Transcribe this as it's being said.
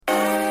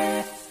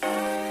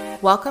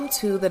Welcome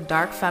to the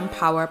Dark Femme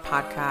Power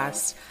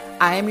podcast.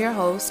 I am your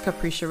host,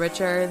 Capricia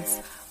Richards,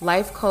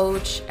 life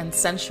coach and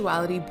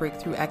sensuality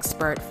breakthrough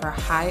expert for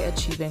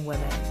high-achieving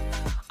women.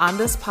 On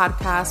this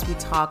podcast, we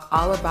talk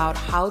all about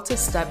how to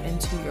step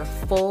into your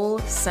full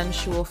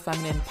sensual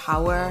feminine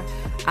power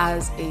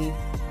as a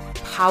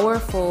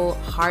powerful,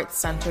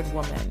 heart-centered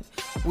woman.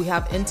 We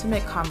have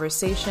intimate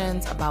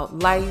conversations about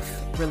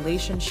life,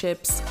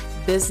 relationships,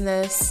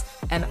 business,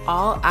 and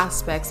all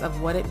aspects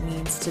of what it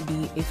means to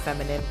be a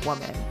feminine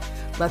woman.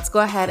 Let's go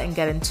ahead and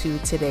get into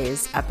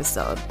today's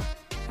episode.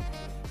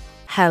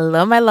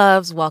 Hello, my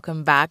loves.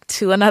 Welcome back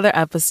to another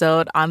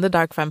episode on the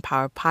Dark Femme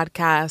Power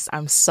podcast.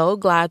 I'm so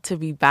glad to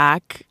be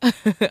back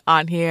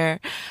on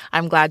here.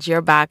 I'm glad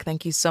you're back.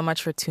 Thank you so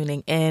much for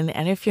tuning in.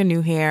 And if you're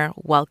new here,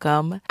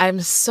 welcome. I'm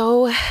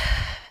so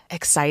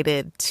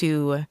excited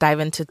to dive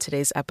into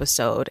today's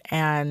episode.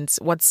 And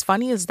what's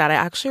funny is that I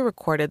actually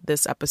recorded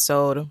this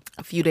episode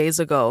a few days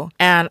ago.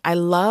 And I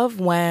love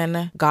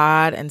when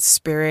God and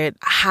Spirit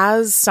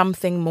has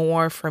something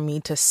more for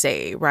me to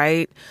say,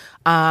 right?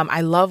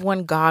 I love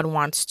when God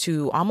wants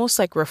to almost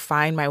like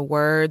refine my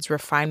words,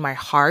 refine my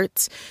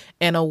heart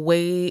in a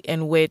way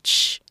in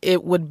which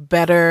it would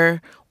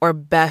better or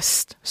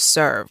best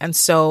serve. And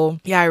so,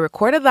 I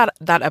recorded that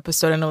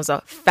episode and it was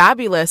a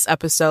fabulous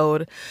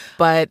episode.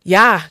 But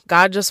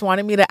God just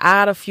wanted me to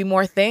add a few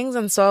more things.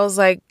 And so I was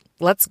like,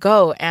 let's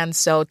go. And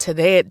so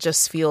today it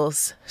just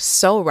feels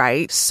so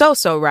right. So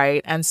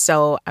right. And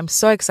so I'm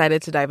so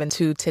excited to dive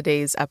into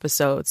today's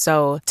episode.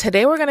 So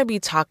today we're going to be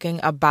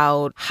talking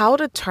about how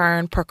to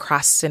turn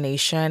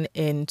procrastination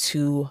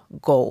into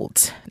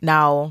gold.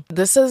 Now,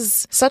 this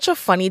is such a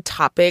funny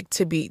topic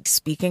to be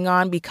speaking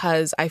on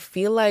because I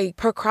feel like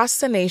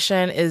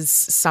procrastination is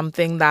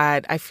something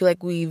that I feel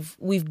like we've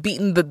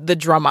beaten the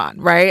drum on,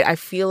 right? I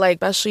feel like,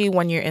 especially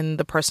when you're in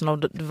the personal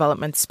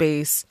development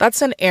space,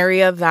 that's an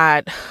area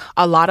that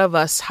a lot of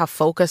us have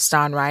focused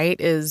on, right?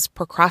 Is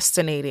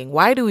procrastinating.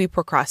 Why do we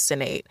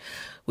procrastinate?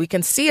 We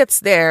can see it's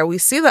there. We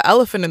see the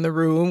elephant in the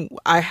room.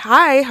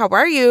 Hi, how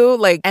are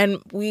you?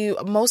 And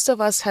most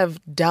of us have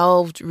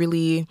delved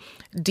really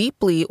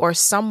deeply or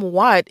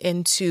somewhat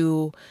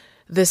into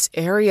this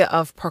area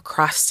of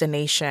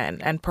procrastination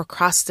and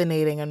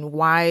procrastinating and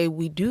why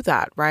we do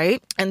that,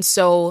 right? And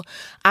so,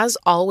 as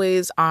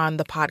always on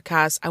the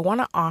podcast, I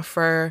want to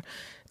offer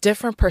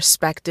different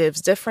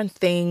perspectives, different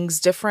things,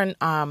 different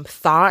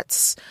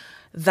thoughts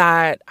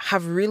that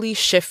have really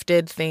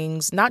shifted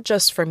things, not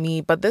just for me,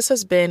 but this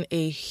has been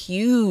a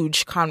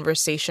huge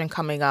conversation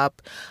coming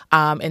up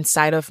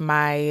inside of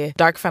my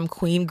Dark Femme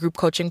Queen group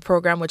coaching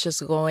program, which is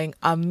going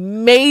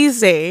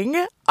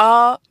amazing.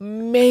 Oh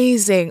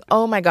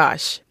my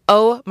gosh.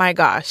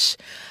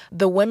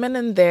 The women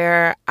in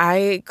there,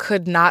 I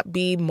could not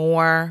be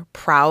more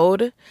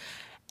proud.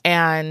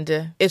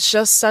 And it's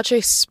just such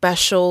a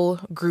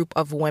special group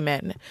of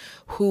women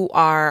who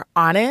are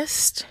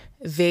honest.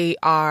 They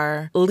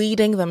are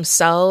leading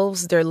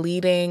themselves. They're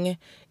leading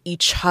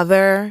each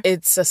other.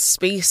 It's a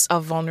space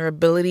of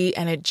vulnerability,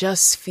 and it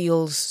just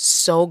feels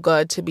so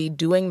good to be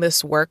doing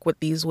this work with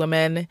these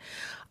women.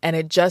 And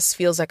it just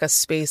feels like a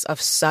space of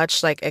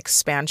such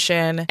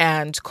expansion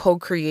and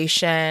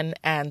co-creation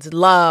and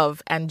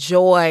love and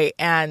joy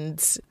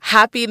and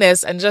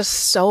happiness and just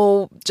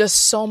so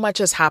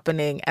much is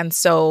happening. And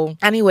so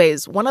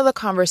anyways, one of the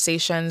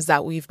conversations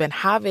that we've been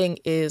having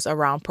is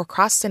around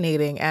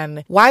procrastinating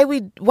and why we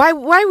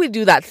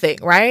do that thing,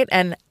 right?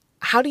 And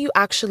how do you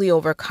actually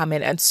overcome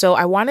it? And so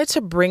I wanted to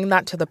bring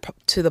that to the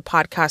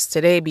podcast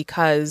today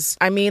because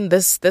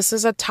this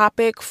is a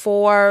topic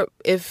for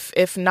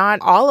if not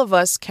all of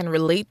us can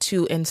relate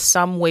to in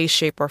some way,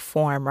 shape, or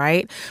form,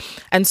 right?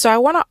 And so I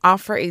want to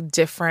offer a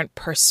different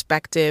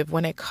perspective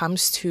when it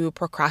comes to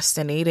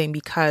procrastinating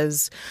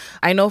because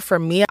I know for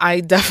me, I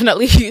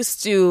definitely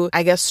used to,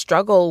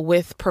 struggle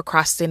with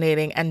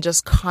procrastinating and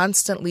just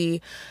constantly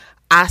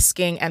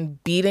asking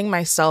and beating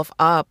myself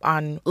up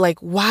on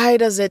why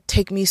does it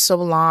take me so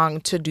long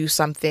to do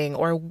something?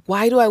 Or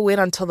why do I wait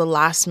until the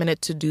last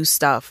minute to do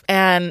stuff?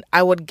 And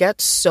I would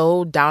get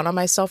so down on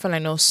myself, and I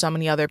know so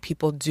many other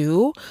people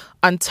do,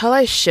 until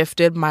I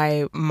shifted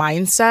my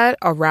mindset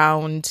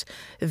around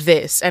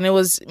this. And it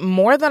was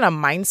more than a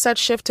mindset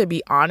shift, to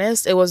be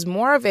honest. It was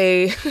more of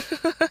a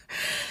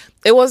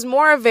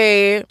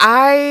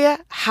I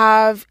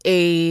have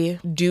a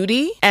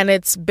duty and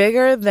it's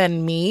bigger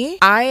than me.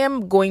 I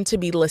am going to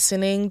be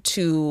listening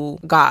to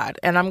God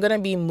and I'm going to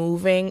be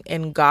moving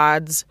in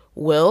God's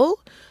will.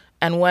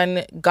 And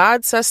when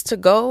God says to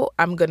go,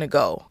 I'm going to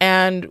go.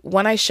 And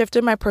when I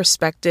shifted my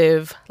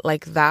perspective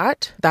like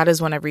that, that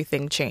is when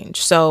everything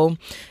changed. So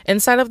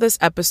inside of this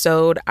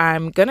episode,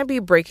 I'm going to be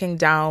breaking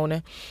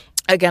down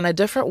Again, a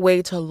different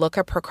way to look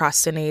at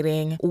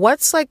procrastinating.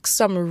 What's like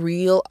some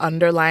real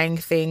underlying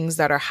things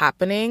that are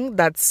happening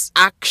that's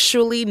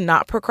actually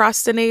not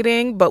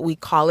procrastinating, but we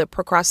call it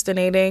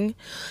procrastinating?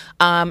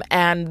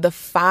 And the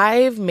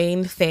 5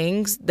 main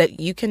things that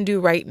you can do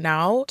right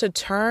now to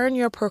turn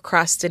your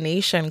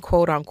procrastination,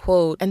 quote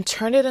unquote, and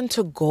turn it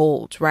into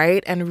gold,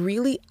 right? And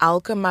really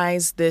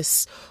alchemize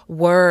this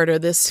word or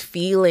this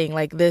feeling,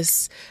 like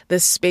this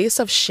space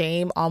of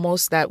shame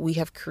almost that we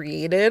have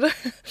created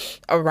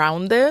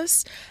around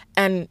this,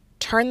 and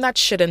turn that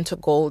shit into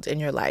gold in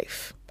your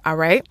life. All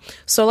right.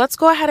 So let's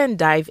go ahead and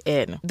dive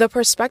in. The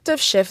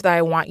perspective shift that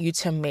I want you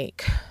to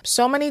make.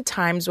 So many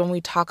times when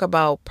we talk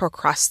about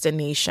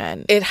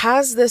procrastination, it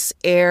has this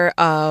air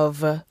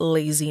of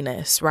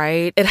laziness,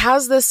 right? It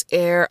has this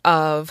air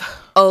of,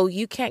 oh,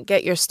 you can't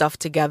get your stuff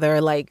together.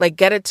 Like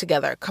get it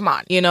together. Come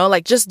on,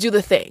 like just do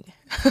the thing,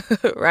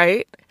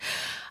 right?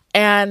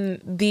 And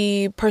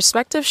the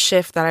perspective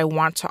shift that I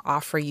want to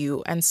offer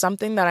you, and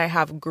something that I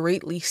have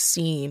greatly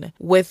seen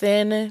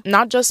within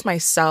not just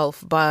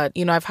myself, but,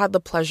 I've had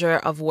the pleasure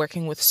of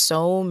working with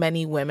so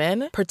many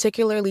women,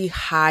 particularly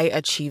high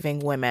achieving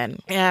women.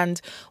 And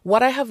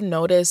what I have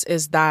noticed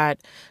is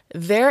that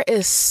there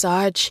is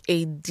such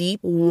a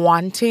deep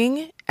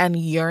wanting and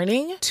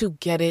yearning to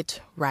get it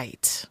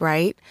right,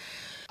 right?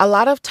 A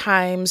lot of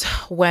times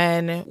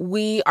when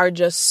we are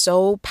just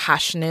so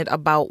passionate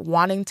about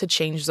wanting to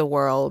change the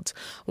world,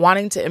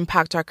 wanting to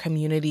impact our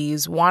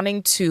communities,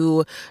 wanting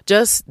to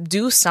just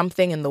do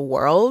something in the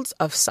world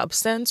of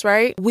substance,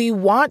 right? We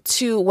want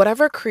to,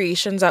 whatever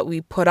creations that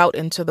we put out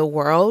into the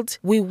world,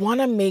 we want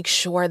to make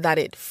sure that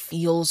it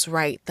feels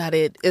right, that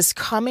it is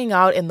coming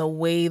out in the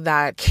way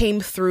that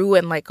came through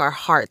in like our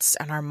hearts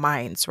and our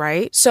minds,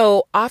 right?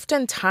 So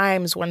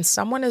oftentimes when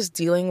someone is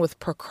dealing with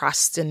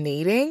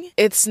procrastinating,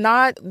 it's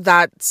not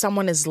that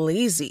someone is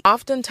lazy.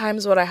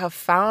 Oftentimes what I have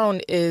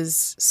found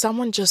is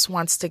someone just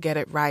wants to get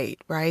it right,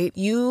 right?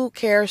 You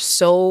care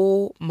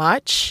so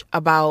much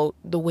about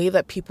the way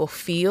that people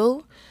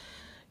feel.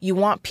 You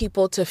want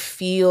people to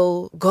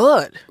feel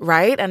good,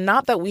 right? And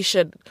not that we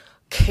should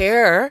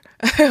care,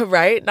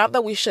 right? Not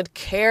that we should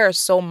care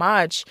so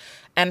much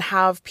and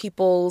have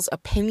people's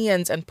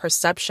opinions and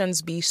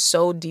perceptions be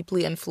so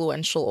deeply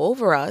influential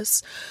over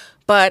us.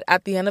 But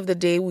at the end of the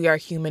day, we are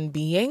human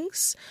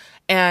beings.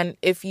 And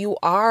if you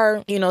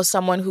are,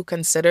 someone who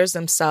considers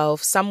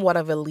themselves somewhat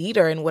of a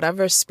leader in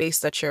whatever space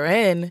that you're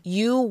in,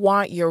 you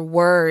want your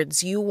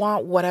words, you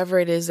want whatever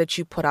it is that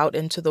you put out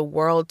into the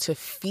world to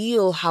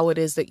feel how it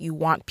is that you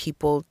want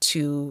people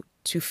to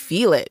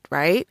feel it,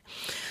 right?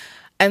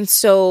 And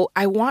so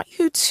I want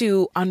you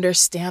to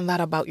understand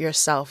that about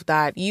yourself,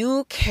 that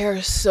you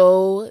care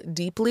so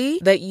deeply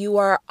that you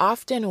are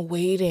often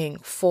waiting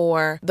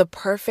for the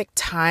perfect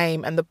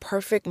time and the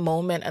perfect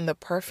moment and the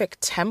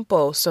perfect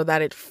tempo so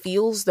that it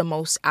feels the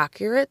most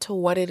accurate to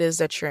what it is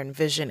that you're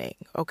envisioning,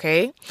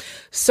 okay?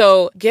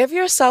 So give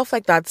yourself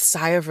like that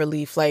sigh of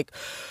relief, like,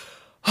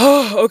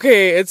 oh,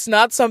 okay, it's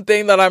not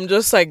something that I'm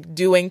just like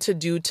doing to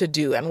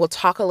do. And we'll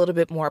talk a little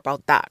bit more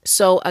about that.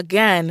 So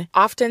again,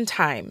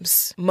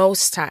 oftentimes,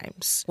 most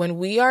times, when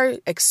we are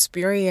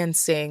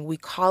experiencing, we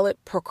call it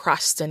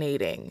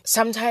procrastinating.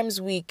 Sometimes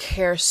we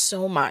care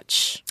so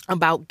much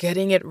about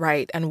getting it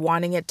right and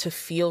wanting it to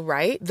feel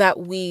right that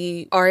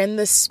we are in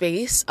this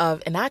space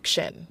of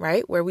inaction,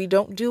 right? Where we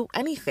don't do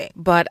anything.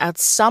 But at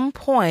some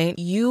point,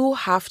 you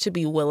have to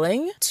be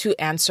willing to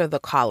answer the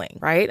calling,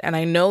 right? And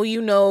I know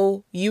you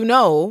know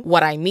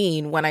what I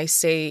mean when I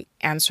say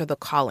answer the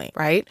calling,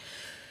 right?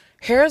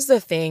 Here's the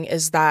thing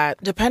is that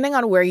depending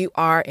on where you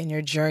are in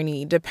your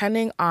journey,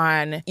 depending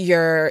on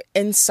your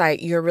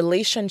insight, your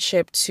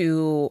relationship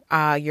to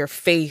your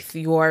faith,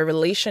 your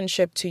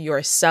relationship to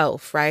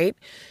yourself, right?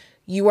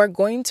 You are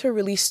going to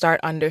really start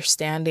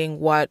understanding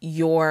what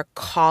your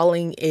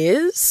calling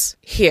is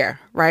here,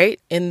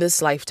 right? In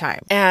this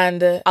lifetime.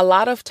 And a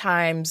lot of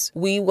times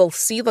we will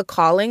see the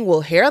calling,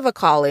 we'll hear the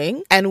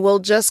calling, and we'll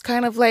just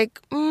kind of like,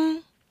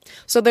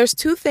 So there's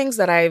 2 things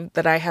that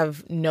I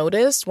have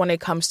noticed when it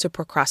comes to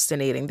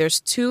procrastinating.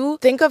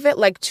 Think of it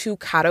like 2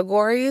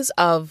 categories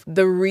of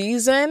the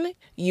reason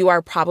you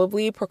are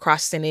probably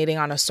procrastinating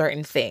on a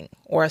certain thing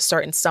or a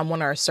certain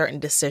someone or a certain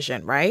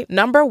decision, right?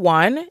 Number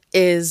 1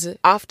 is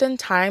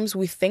oftentimes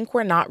we think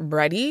we're not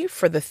ready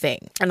for the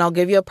thing. And I'll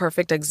give you a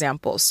perfect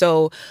example.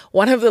 So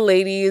one of the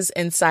ladies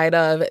inside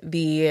of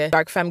the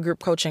Dark Femme group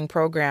coaching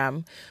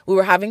program, we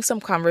were having some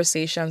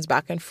conversations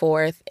back and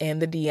forth in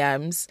the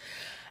DMs.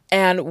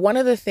 And one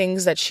of the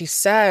things that she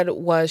said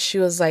was, she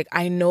was like,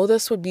 I know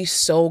this would be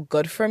so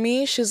good for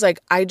me. She's like,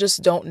 I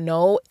just don't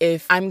know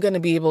if I'm going to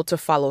be able to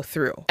follow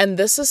through. And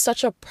this is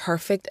such a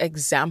perfect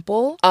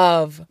example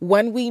of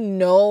when we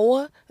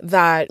know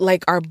that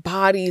like our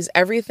bodies,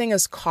 everything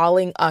is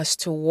calling us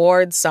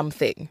towards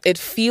something. It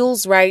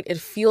feels right.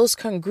 It feels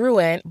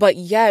congruent, but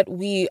yet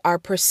we are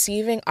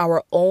perceiving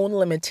our own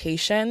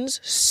limitations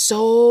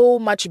so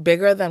much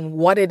bigger than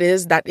what it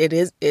is that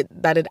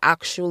it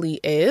actually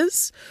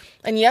is.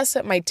 And yes,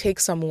 it might take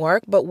some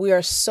work, but we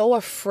are so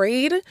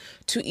afraid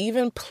to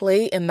even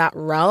play in that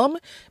realm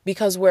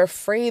because we're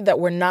afraid that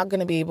we're not going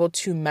to be able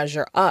to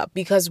measure up,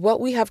 because what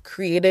we have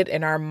created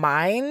in our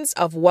minds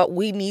of what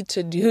we need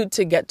to do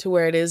to get to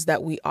where it is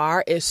that we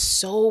are is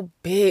so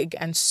big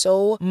and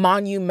so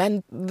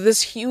monumental,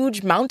 this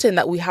huge mountain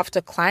that we have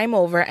to climb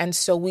over. And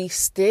so we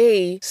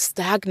stay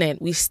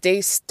stagnant, we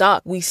stay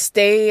stuck, we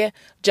stay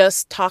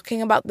just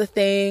talking about the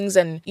things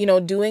and,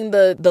 doing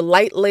the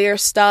light layer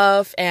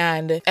stuff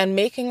and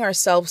making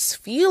ourselves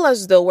feel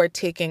as though we're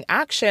taking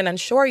action. And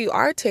sure, you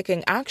are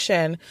taking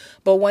action,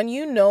 but when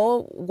you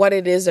know what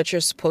it is that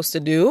you're supposed to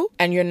do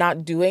and you're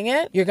not doing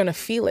it, you're going to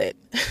feel it,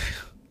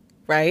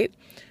 right?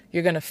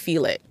 You're going to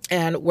feel it.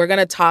 And we're going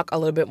to talk a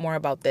little bit more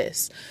about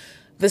this.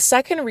 The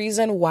second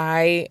reason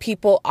why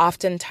people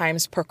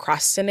oftentimes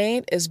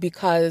procrastinate is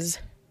because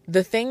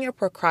the thing you're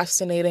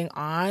procrastinating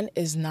on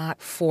is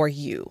not for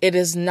you. It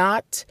is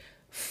not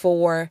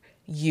for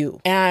you.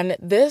 And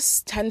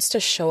this tends to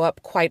show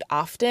up quite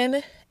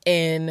often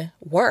in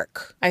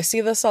work. I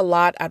see this a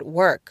lot at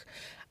work.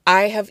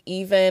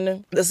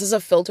 This is a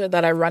filter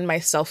that I run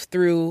myself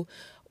through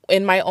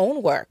in my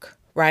own work.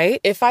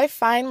 Right? If I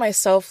find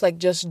myself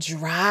just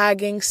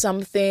dragging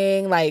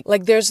something,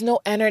 like there's no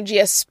energy,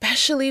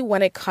 especially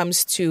when it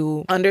comes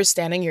to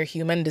understanding your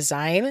human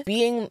design,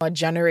 being a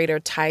generator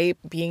type,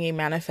 being a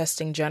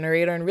manifesting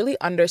generator, and really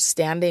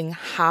understanding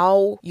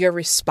how your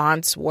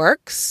response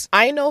works.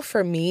 I know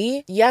for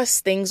me,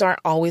 yes, things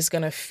aren't always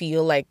going to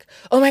feel like,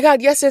 oh my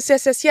God, yes,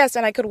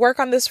 and I could work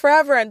on this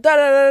forever and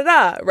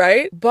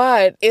right?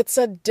 But it's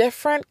a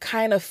different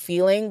kind of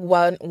feeling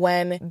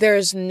when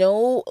there's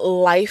no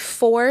life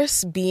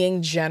force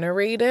being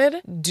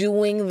generated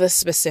doing the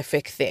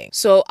specific thing.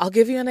 So I'll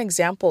give you an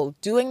example.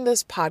 Doing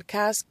this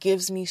podcast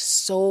gives me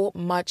so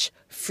much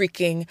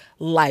freaking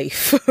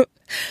life.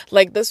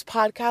 This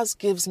podcast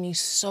gives me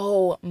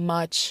so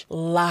much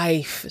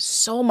life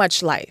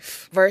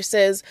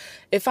versus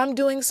if I'm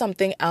doing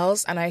something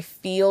else and I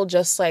feel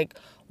just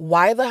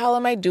why the hell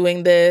am I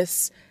doing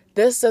this?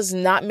 This does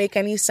not make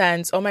any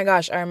sense. Oh my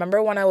gosh. I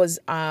remember when I was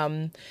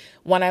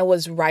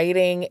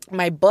writing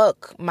my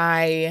book,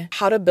 my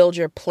How to Build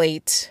Your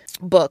Plate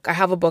book. I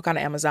have a book on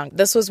Amazon.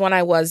 This was when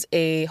I was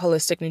a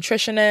holistic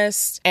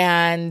nutritionist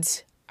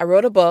and I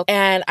wrote a book.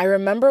 And I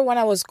remember when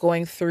I was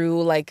going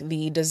through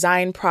the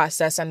design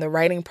process and the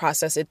writing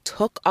process, it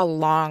took a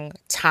long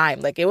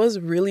time. It was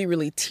really,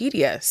 really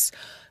tedious.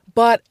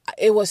 But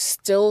it was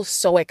still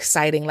so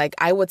exciting.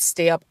 I would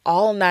stay up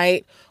all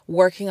night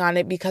working on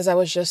it because I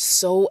was just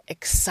so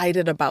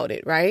excited about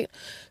it, right?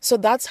 So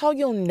that's how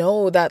you'll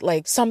know that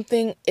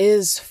something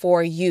is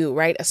for you,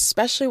 right?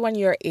 Especially when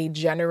you're a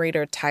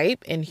generator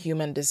type in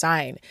human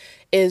design,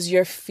 is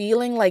you're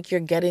feeling like you're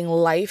getting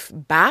life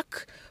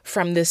back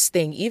from this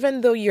thing.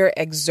 Even though you're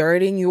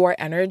exerting your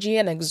energy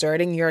and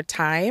exerting your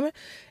time,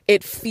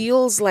 it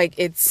feels like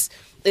it's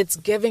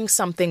giving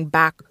something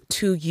back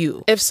to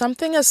you. If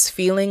something is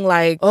feeling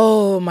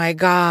oh my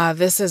God,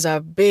 this is a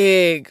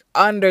big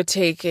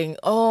undertaking.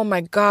 Oh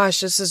my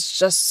gosh, this is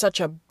just such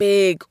a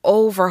big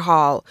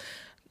overhaul.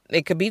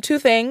 It could be two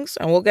things,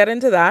 and we'll get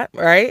into that,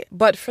 right?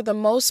 But for the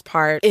most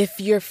part, if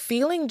you're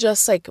feeling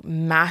just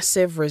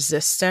massive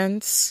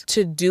resistance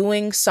to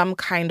doing some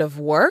kind of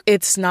work,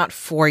 it's not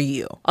for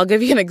you. I'll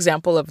give you an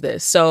example of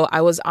this. So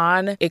I was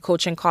on a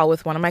coaching call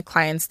with one of my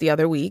clients the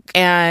other week,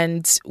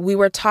 and we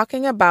were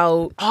talking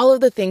about all of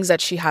the things that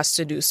she has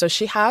to do. So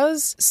she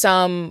has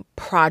some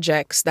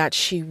projects that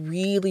she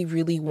really,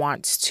 really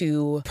wants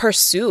to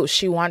pursue.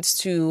 She wants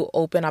to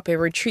open up a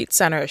retreat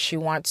center. She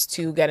wants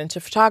to get into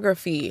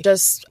photography,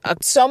 just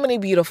so many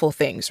beautiful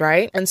things,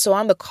 right? And so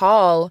on the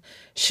call,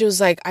 she was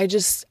like, I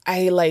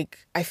feel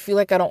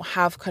like I don't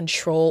have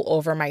control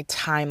over my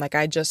time.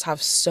 I just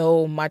have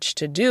so much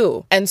to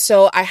do. And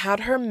so I had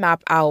her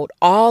map out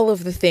all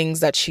of the things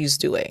that she's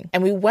doing.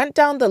 And we went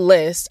down the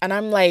list and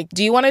I'm like,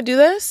 do you want to do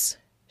this?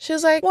 She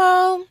was like,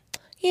 well,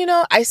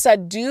 I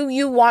said, do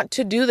you want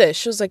to do this?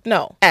 She was like,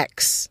 no.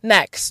 X.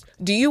 Next.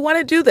 Do you want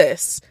to do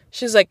this?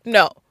 She's like,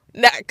 no.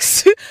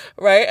 Next.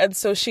 Right? And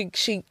so she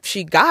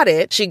got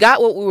it. She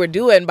got what we were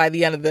doing by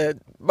the end of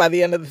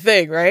the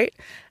thing, right?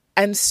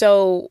 And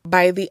so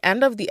by the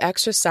end of the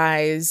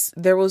exercise,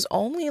 there was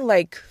only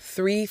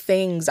 3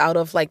 things out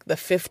of the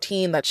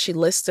 15 that she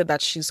listed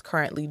that she's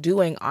currently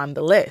doing on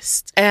the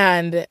list.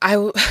 And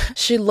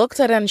she looked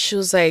at it and she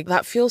was like,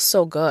 that feels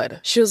so good.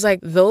 She was like,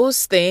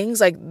 those things,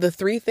 the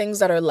 3 things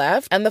that are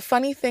left. And the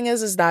funny thing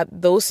is that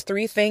those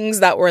 3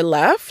 things that were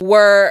left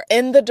were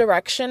in the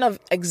direction of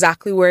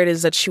exactly where it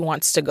is that she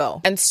wants to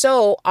go. And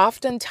so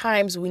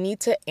oftentimes we need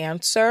to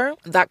answer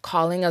that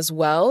calling as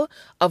well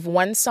of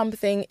when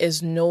something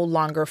is no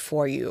longer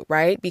for you,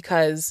 right?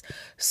 Because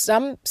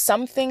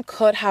something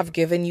could have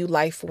given you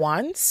life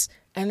once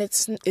and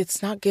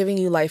it's not giving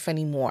you life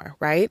anymore,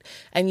 right?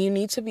 And you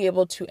need to be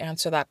able to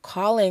answer that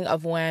calling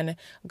of when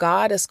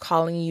God is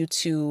calling you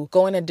to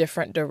go in a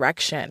different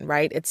direction,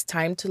 right? It's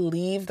time to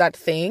leave that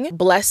thing,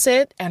 bless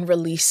it and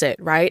release it,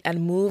 right?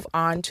 And move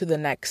on to the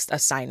next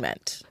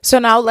assignment. So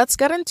now let's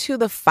get into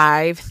the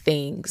 5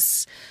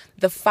 things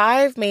The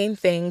 5 main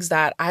things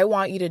that I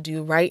want you to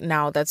do right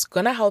now that's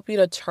going to help you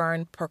to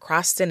turn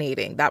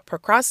that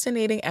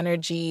procrastinating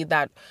energy,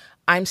 that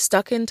I'm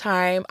stuck in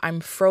time,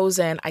 I'm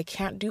frozen, I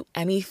can't do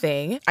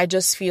anything, I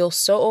just feel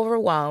so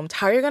overwhelmed,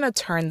 how you're going to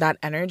turn that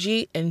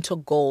energy into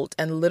gold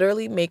and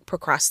literally make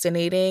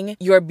procrastinating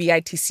your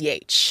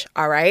BITCH,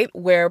 all right?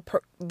 Where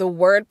the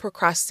word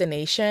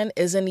procrastination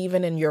isn't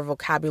even in your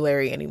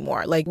vocabulary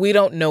anymore. Like, we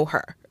don't know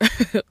her,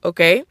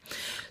 okay?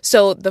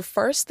 So the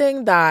first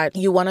thing that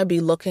you want to be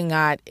looking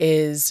at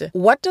is,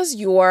 what does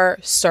your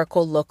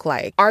circle look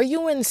like? Are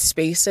you in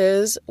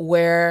spaces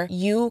where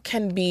you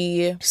can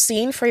be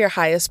seen for your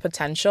highest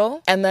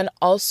potential and then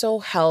also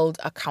held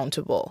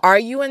accountable? Are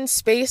you in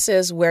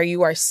spaces where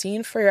you are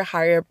seen for your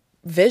higher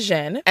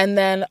vision, and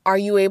then are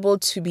you able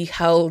to be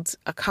held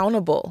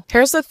accountable?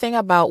 Here's the thing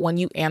about when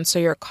you answer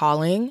your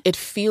calling, it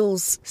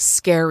feels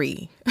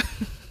scary,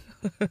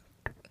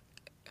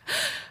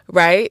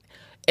 right?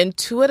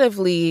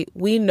 Intuitively,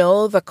 we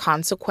know the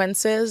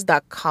consequences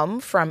that come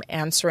from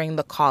answering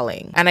the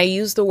calling. And I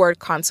use the word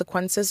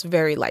consequences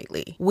very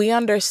lightly. We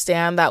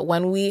understand that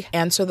when we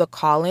answer the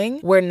calling,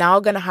 we're now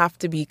going to have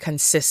to be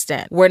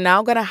consistent. We're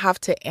now going to have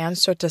to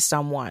answer to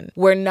someone.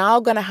 We're now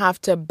going to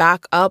have to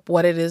back up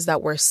what it is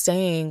that we're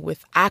saying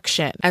with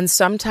action. And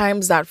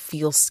sometimes that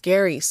feels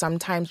scary.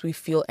 Sometimes we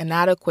feel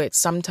inadequate.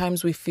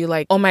 Sometimes we feel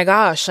like, oh my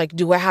gosh, like,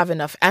 do I have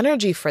enough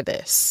energy for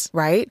this?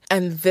 Right?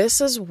 And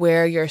this is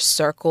where your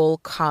circle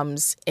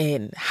comes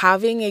in.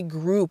 Having a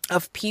group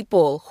of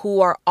people who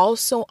are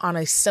also on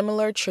a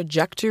similar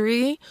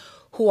trajectory,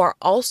 who are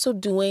also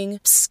doing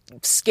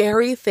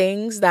scary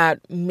things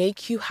that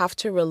make you have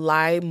to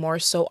rely more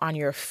so on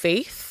your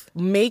faith,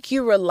 make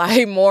you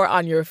rely more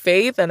on your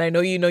faith. And I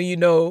know you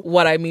know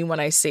what I mean when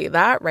I say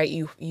that, right?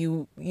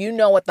 You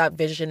know what that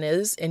vision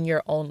is in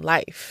your own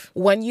life.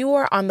 When you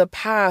are on the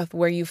path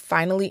where you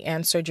finally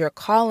answered your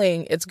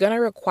calling, it's going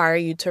to require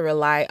you to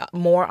rely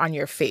more on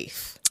your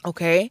faith,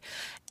 okay?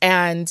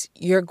 And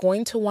you're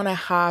going to want to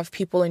have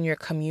people in your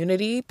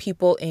community,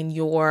 people in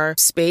your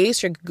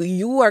space.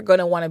 You are going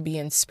to want to be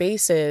in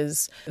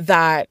spaces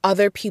that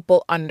other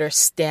people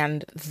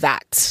understand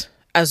that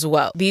as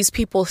well. These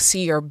people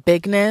see your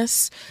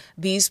bigness.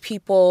 These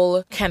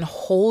people can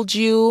hold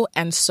you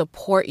and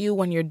support you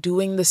when you're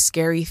doing the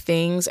scary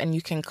things, and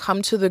you can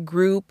come to the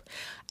group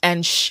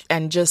and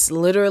just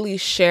literally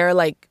share,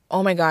 like,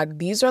 oh my God,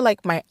 these are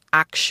like my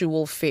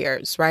actual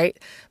fears, right?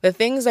 The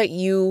things that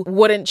you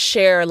wouldn't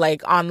share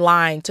like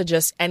online to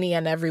just any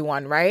and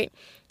everyone, right?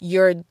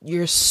 Your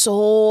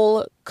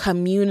soul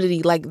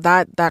community, like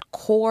that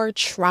core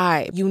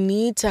tribe, you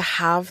need to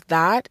have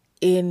that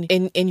in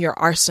your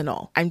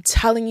arsenal. I'm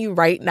telling you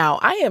right now,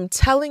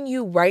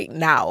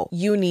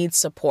 you need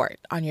support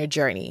on your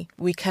journey.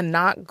 We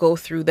cannot go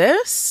through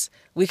this.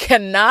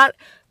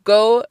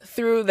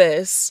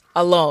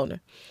 Alone.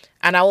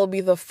 And I will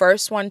be the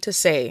first one to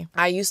say,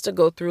 I used to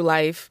go through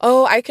life,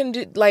 I can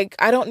do, like,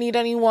 I don't need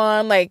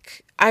anyone,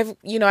 like,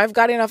 I've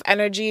got enough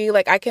energy,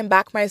 like, I can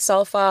back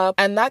myself up.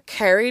 And that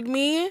carried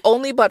me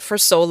only but for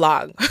so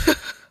long,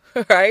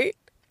 right?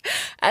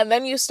 And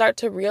then you start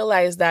to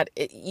realize that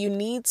you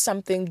need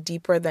something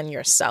deeper than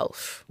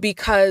yourself,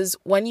 because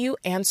when you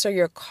answer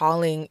your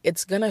calling, it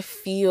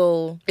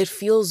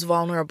feels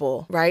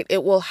vulnerable, right?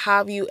 It will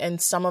have you in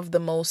some of the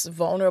most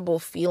vulnerable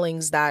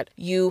feelings that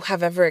you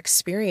have ever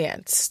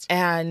experienced.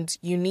 And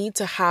you need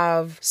to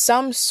have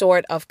some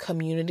sort of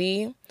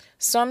community,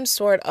 some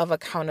sort of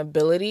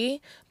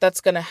accountability that's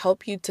going to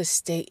help you to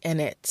stay in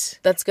it.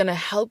 That's going to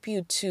hold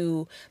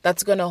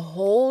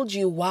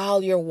you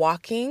while you're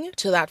walking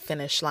to that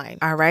finish line.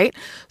 All right.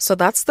 So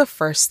that's the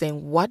first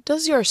thing. What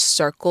does your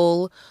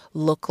circle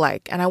look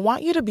like? And I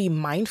want you to be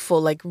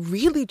mindful, like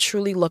really,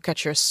 truly look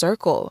at your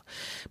circle,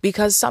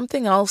 because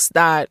something else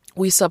that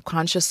we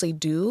subconsciously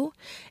do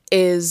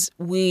is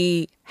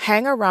we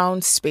hang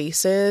around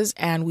spaces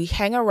and we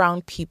hang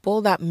around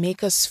people that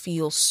make us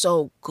feel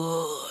so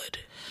good.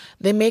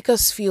 They make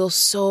us feel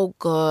so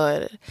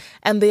good,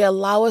 and they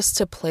allow us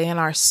to play in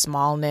our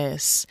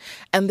smallness,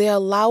 and they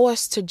allow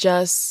us to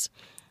just,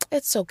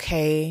 it's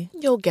okay,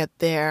 you'll get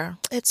there,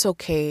 it's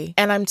okay.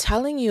 And I'm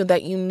telling you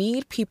that you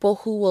need people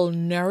who will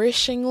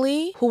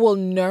nourishingly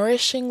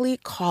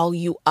call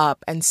you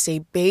up and say,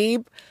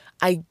 babe,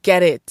 I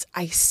get it.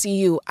 I see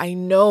you. I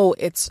know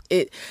it's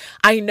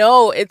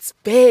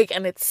big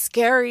and it's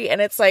scary and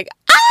it's like,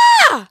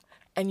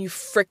 and you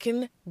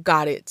freaking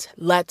got it.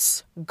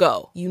 Let's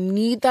go. You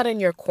need that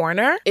in your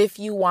corner if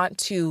you want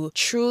to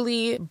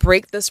truly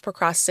break this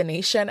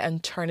procrastination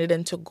and turn it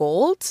into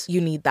gold.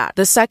 You need that.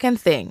 The second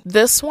thing,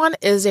 this one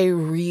is a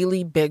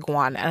really big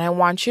one, and I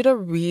want you to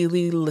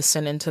really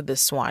listen into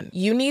this one.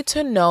 You need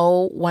to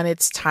know when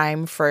it's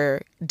time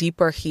for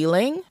deeper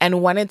healing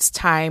and when it's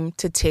time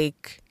to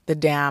take the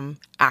damn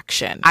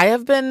action. I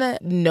have been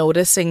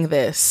noticing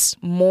this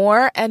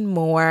more and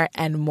more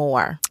and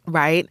more,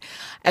 right?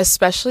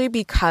 Especially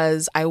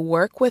because I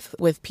work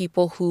with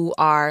people who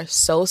are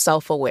so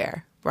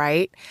self-aware,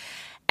 right?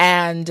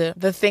 And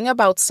the thing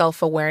about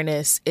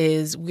self-awareness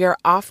is we're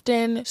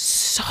often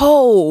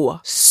so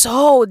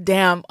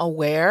damn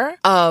aware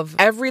of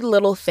every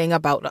little thing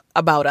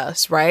about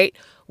us, right?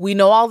 We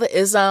know all the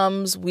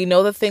isms. We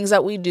know the things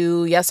that we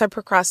do. Yes, I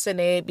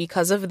procrastinate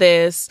because of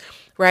this,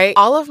 right?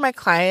 All of my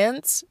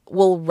clients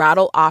will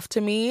rattle off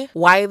to me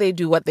why they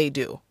do what they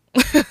do,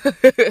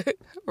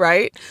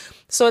 right?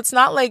 So it's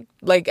not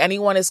like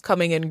anyone is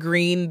coming in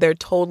green. They're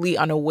totally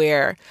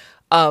unaware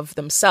of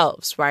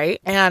themselves, right?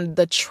 And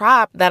the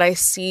trap that I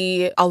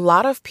see a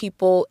lot of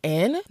people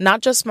in,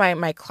 not just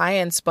my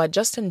clients, but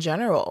just in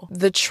general,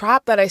 the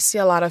trap that I see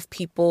a lot of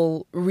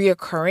people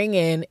reoccurring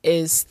in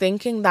is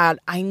thinking that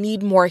I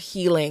need more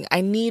healing.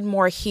 I need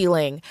more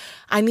healing.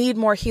 I need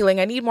more healing.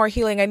 I need more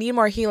healing. I need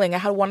more healing. I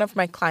had one of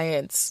my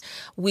clients,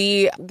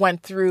 we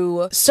went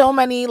through so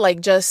many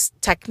just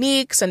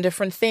techniques and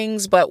different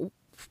things, but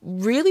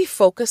really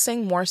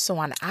focusing more so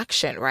on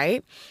action,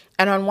 right?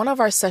 And on one of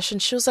our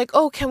sessions, she was like,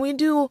 "Oh, can we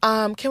do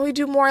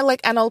more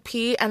like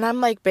NLP?" And I'm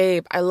like,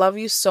 "Babe, I love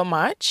you so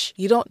much.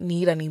 You don't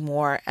need any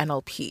more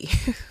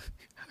NLP."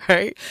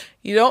 Right?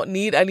 You don't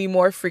need any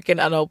more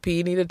freaking NLP.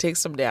 You need to take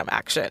some damn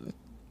action.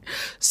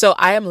 So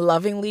I am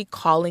lovingly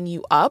calling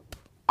you up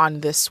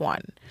on this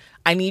one.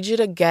 I need you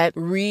to get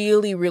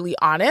really, really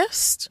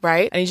honest,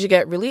 right? I need you to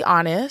get really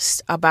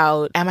honest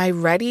about, am I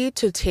ready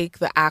to take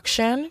the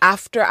action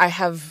after I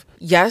have,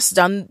 yes,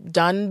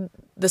 done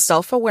the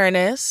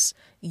self-awareness,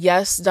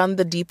 yes, done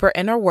the inner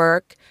inner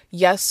work,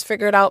 yes,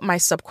 figured out my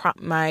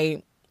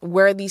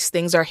where these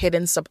things are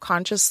hidden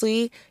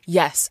subconsciously.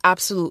 Yes,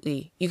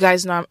 absolutely. You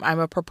guys know I'm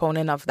a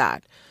proponent of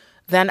that.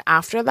 Then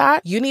after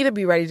that, you need to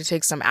be ready to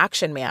take some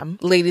action, ma'am.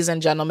 Ladies and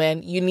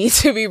gentlemen, you need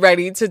to be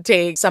ready to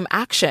take some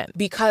action.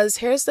 Because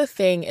here's the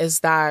thing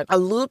is that a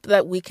loop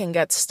that we can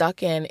get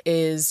stuck in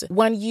is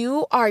when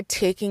you are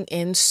taking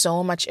in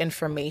so much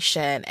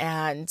information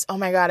and, oh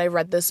my God, I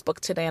read this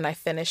book today and I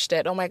finished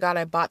it. Oh my God,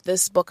 I bought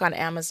this book on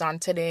Amazon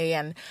today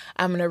and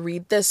I'm going to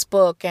read this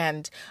book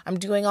and I'm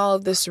doing all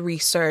of this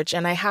research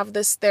and I have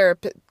this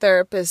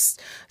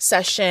therapist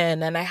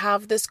session and I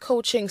have this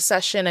coaching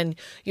session and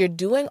you're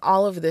doing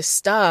all of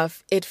this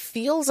stuff, it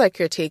feels like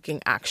you're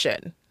taking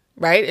action,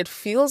 right? It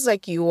feels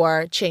like you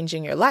are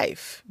changing your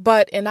life.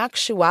 But in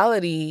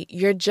actuality,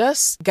 you're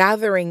just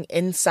gathering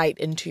insight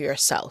into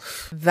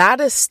yourself. That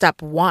is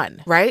step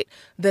one, right?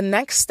 The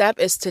next step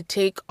is to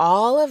take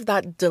all of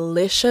that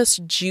delicious,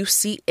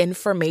 juicy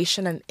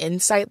information and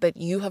insight that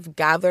you have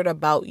gathered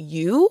about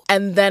you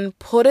and then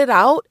put it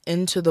out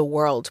into the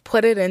world,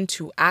 put it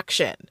into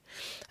action.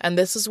 And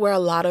this is where a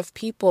lot of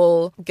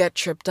people get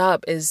tripped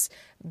up is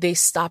they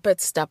stop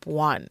at step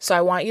one. So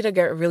I want you to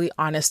get really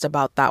honest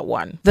about that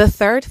one. The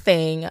third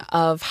thing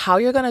of how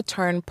you're going to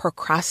turn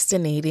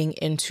procrastinating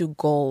into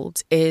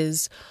gold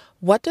is,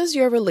 what does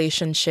your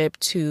relationship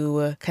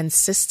to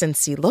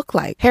consistency look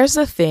like? Here's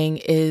the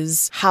thing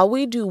is how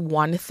we do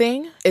one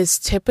thing is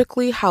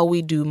typically how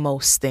we do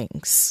most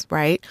things,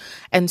 right?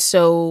 And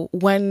so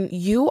when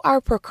you are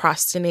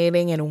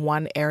procrastinating in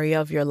one area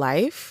of your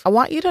life, I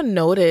want you to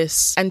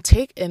notice and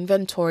take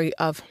inventory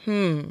of,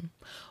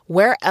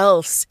 where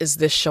else is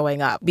this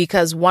showing up?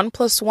 Because 1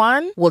 +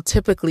 1 will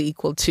typically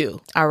equal 2.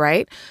 All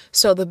right.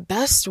 So the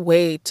best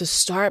way to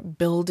start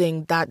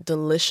building that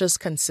delicious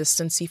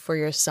consistency for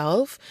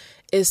yourself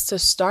is to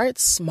start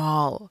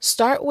small.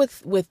 Start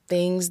with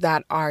things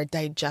that are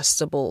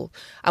digestible.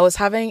 I was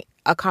having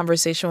a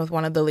conversation with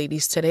one of the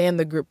ladies today in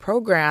the group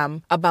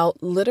program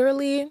about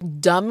literally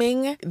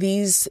dumbing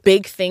these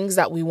big things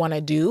that we want to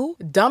do.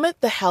 Dumb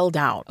it the hell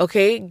down.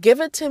 Okay.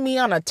 Give it to me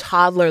on a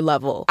toddler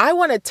level. I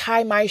want to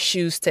tie my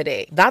shoes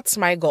today. That's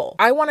my goal.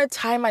 I want to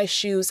tie my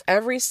shoes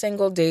every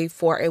single day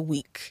for a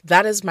week.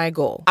 That is my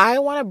goal. I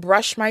want to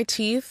brush my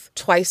teeth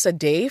twice a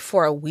day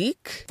for a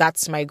week.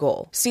 That's my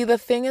goal. See, the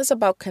thing is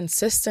about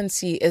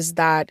consistency is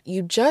that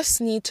you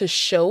just need to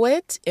show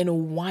it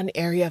in one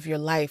area of your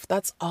life.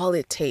 That's all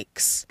it takes.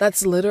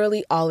 That's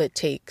literally all it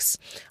takes.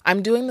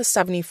 I'm doing the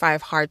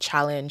 75 hard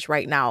challenge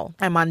right now.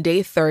 I'm on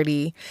day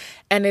 30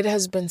 and it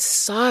has been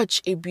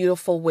such a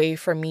beautiful way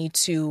for me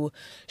to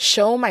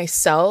show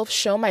myself,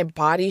 show my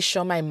body,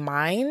 show my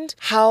mind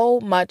how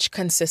much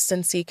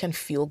consistency can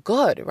feel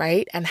good,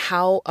 right? And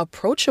how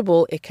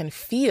approachable it can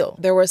feel.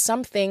 There were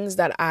some things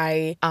that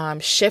I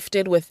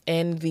shifted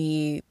within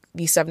the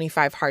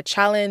 75 hard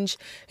challenge.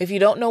 If you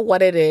don't know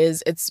what it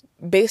is, it's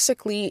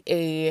basically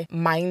a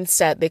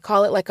mindset. They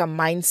call it like a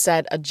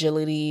mindset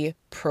agility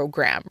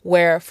program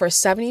where for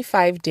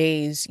 75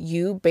 days,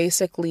 you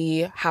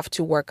basically have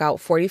to work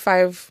out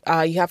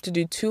you have to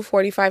do 2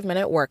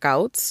 45-minute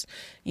workouts.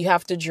 You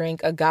have to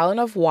drink a gallon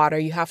of water.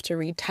 You have to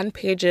read 10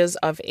 pages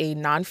of a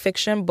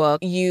nonfiction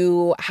book.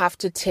 You have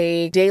to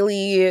take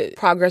daily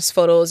progress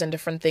photos and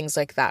different things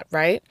like that,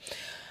 right?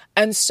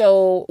 And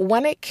so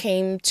when it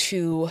came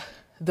to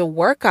the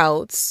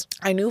workouts,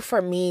 I knew for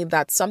me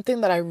that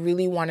something that I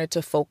really wanted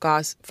to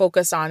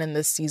focus on in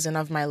this season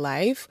of my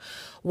life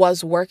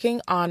was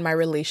working on my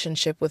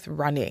relationship with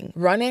running.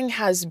 Running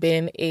has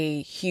been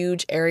a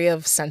huge area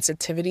of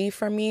sensitivity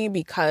for me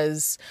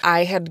because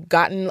I had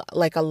gotten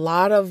like a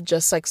lot of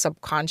just like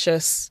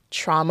subconscious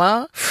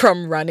trauma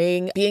from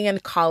running, being in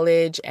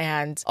college,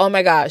 and oh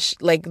my gosh,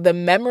 like the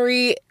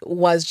memory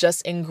was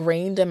just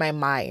ingrained in my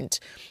mind.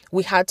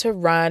 We had to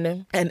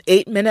run an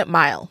 8-minute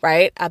mile,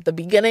 right? At the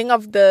beginning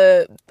of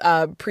the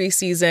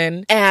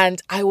preseason.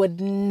 And I would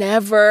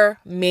never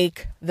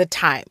make the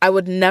time. I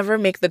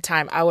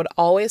would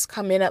always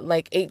come in at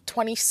like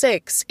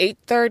 8:26,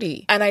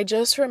 8:30. And I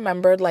just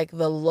remembered like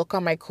the look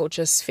on my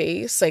coach's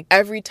face. Like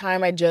every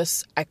time I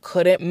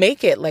couldn't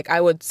make it. Like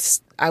I would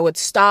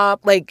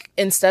stop, like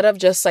instead of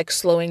just like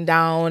slowing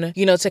down,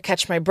 to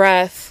catch my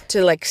breath,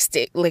 to like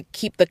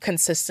keep the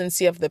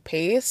consistency of the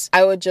pace,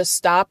 I would just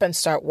stop and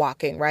start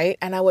walking, right?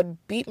 And I would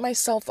beat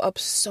myself up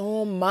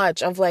so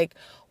much of like,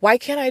 why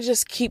can't I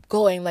just keep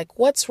going? Like,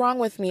 what's wrong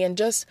with me? And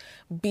just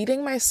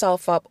beating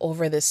myself up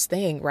over this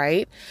thing,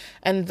 right?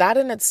 And that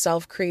in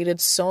itself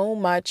created so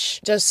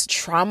much just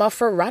trauma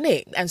for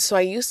running. And so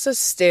I used to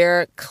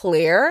steer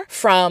clear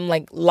from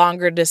like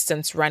longer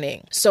distance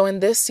running. So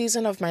in this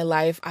season of my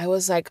life, I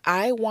was like,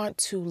 I want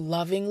to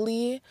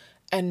lovingly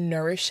and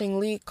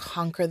nourishingly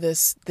conquer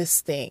this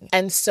thing.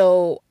 And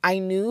so I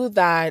knew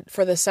that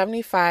for the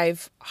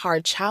 75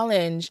 hard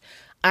challenge,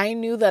 I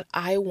knew that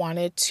I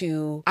wanted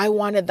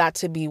that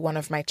to be one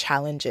of my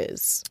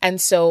challenges.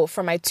 And so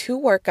for my 2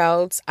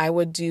 workouts,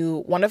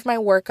 one of my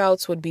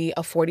workouts would be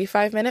a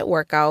 45-minute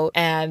workout,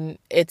 and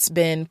it's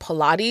been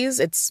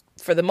Pilates.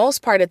 For the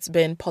most part, it's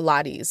been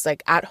Pilates,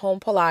 like at-home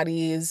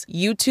Pilates,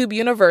 YouTube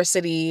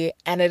University,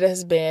 and it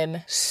has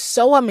been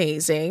so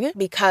amazing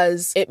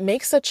because it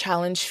makes the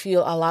challenge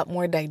feel a lot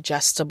more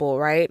digestible,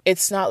 right?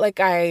 It's not like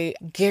I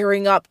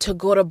gearing up to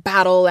go to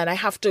battle and I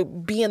have to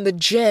be in the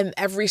gym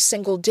every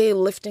single day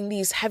lifting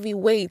these heavy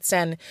weights.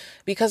 And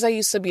because I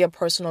used to be a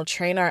personal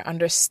trainer, I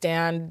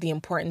understand the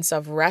importance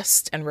of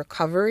rest and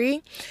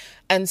recovery.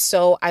 And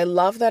so I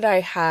love that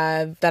I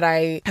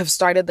have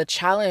started the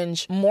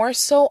challenge more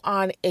so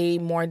on a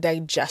more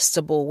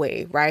digestible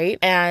way, right?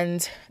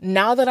 And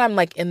now that I'm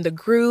like in the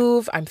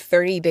groove, I'm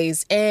 30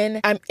 days in,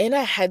 I'm in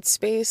a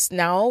headspace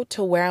now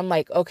to where I'm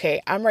like,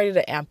 okay, I'm ready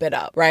to amp it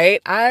up,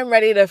 right? I'm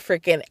ready to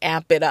freaking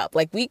amp it up.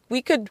 Like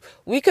we could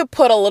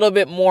put a little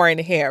bit more in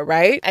here,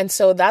 right? And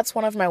so that's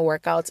one of my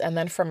workouts. And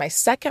then for my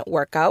second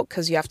workout,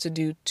 because you have to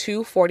do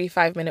 2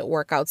 45-minute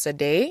workouts a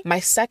day, my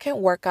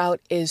second workout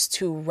is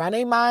to run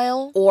a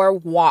mile or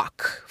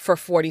walk for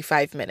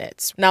 45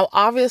 minutes. Now,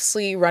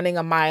 obviously, running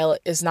a mile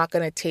is not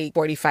going to take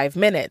 45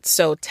 minutes.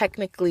 So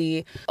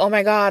technically, oh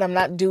my God, I'm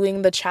not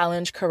doing the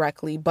challenge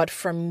correctly. But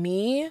for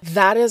me,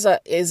 that is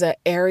a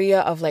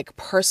area of like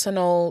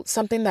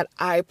something that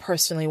I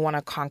personally want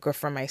to conquer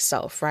for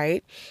myself,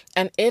 right?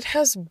 And it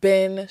has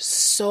been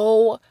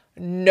so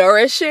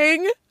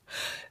nourishing.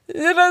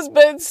 It has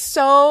been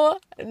so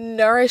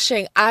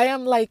nourishing. I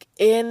am like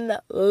in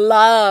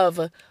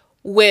love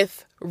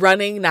with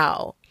running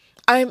now.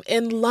 I'm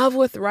in love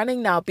with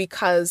running now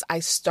because I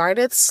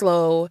started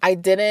slow. I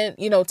didn't,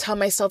 tell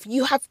myself,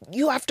 you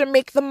have to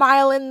make the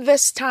mile in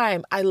this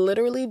time. I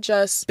literally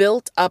just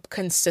built up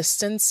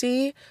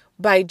consistency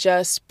by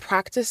just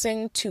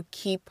practicing to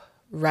keep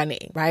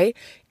running, right?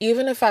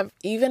 Even if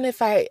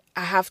I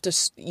have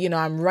to,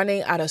 I'm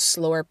running at a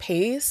slower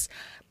pace,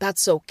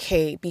 that's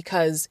okay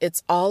because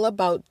it's all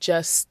about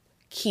just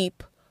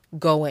keep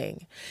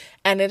going.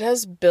 And it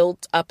has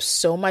built up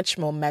so much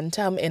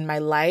momentum in my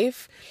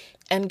life.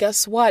 And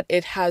guess what?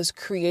 It has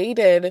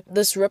created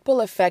this ripple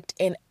effect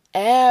in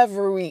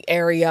every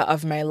area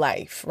of my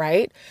life,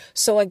 right?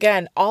 So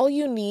again, all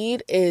you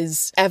need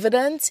is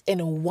evidence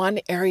in one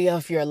area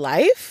of your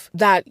life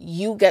that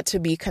you get to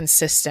be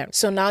consistent.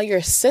 So now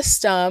your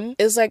system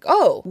is like,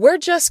 oh, we're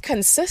just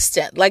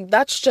consistent. Like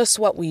that's just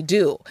what we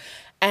do.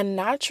 And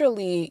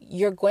naturally,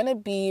 you're going to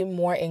be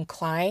more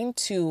inclined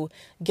to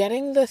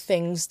getting the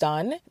things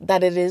done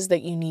that it is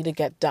that you need to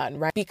get done,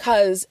 right?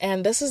 Because,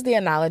 and this is the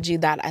analogy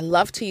that I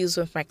love to use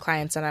with my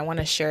clients, and I want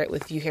to share it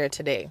with you here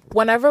today.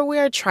 Whenever we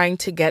are trying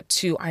to get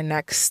to our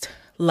next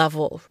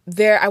level,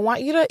 I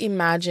want you to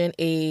imagine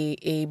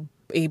a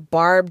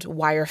barbed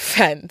wire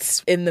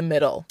fence in the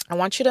middle. I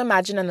want you to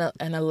imagine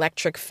an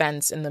electric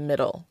fence in the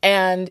middle.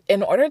 And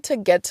in order to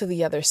get to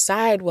the other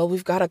side, well,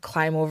 we've got to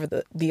climb over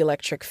the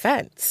electric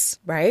fence,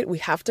 right? We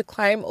have to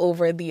climb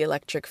over the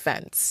electric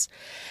fence.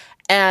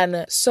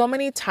 And so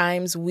many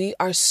times we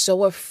are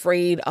so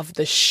afraid of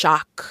the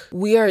shock.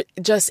 We are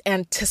just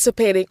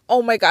anticipating,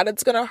 oh my God,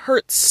 it's going to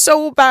hurt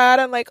so bad.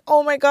 I'm like,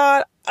 oh my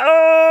God,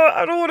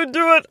 I don't want to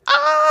do it.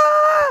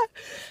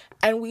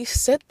 And we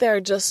sit there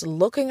just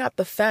looking at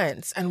the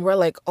fence and we're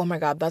like, oh my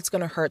God, that's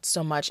going to hurt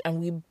so much. And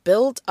we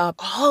build up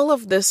all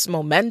of this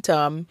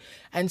momentum.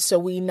 And so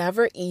we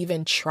never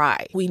even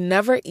try.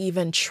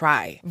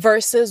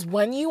 Versus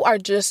when you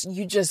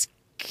just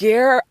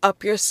gear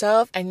up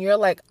yourself and you're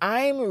like,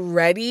 I'm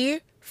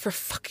ready for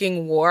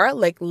fucking war.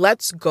 Like,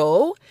 let's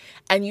go.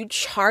 And you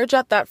charge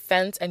at that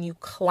fence and you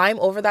climb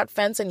over that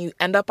fence and you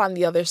end up on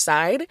the other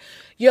side.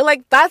 You're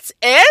like, that's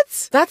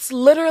it? That's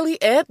literally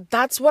it?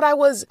 That's what I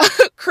was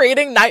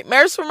creating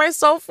nightmares for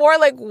myself for?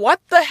 Like, what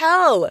the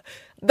hell?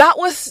 That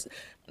was...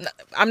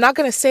 I'm not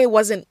going to say it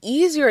wasn't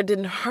easy or it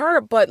didn't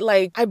hurt, but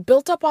like, I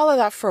built up all of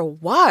that for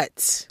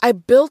what? I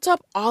built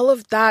up all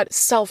of that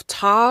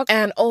self-talk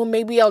and, oh,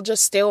 maybe I'll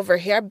just stay over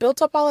here. I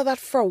built up all of that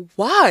for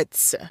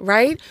what?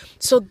 Right?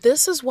 So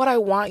this is what I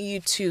want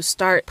you to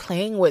start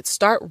playing with,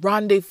 start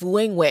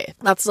rendezvousing with.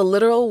 That's the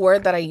literal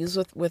word that I use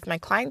with my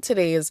client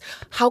today is,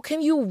 how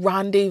can you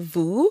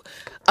rendezvous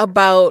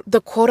about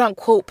the quote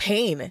unquote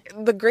pain?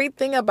 The great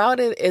thing about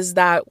it is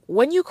that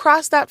when you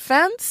cross that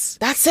fence,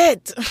 that's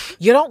it.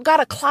 You don't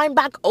gotta climb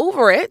back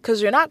over it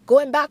because you're not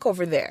going back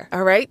over there.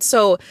 All right.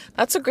 So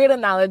that's a great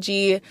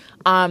analogy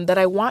that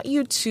I want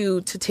you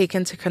to take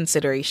into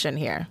consideration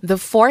here. The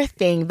fourth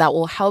thing that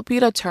will help you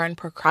to turn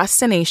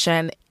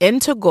procrastination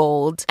into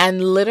gold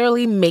and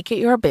literally make it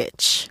your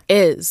bitch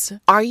is,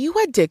 are you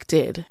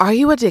addicted? Are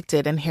you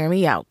addicted? And hear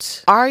me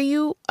out. Are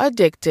you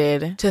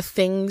addicted to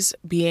things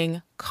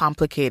being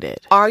complicated?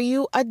 Are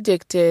you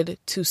addicted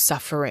to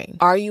suffering?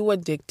 Are you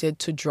addicted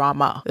to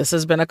drama? This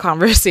has been a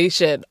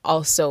conversation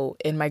also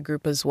in my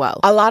group as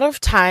well. A lot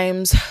of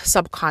times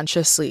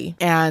subconsciously,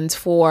 and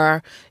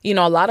for, a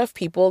lot of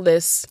people,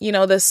 this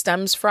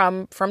stems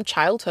from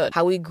childhood,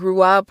 how we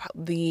grew up,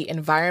 the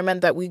environment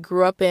that we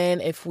grew up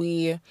in. If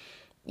we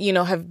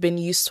have been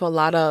used to a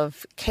lot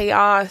of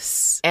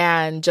chaos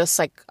and just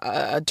like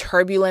a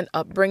turbulent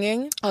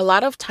upbringing, a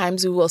lot of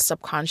times we will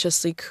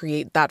subconsciously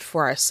create that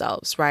for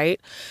ourselves, right?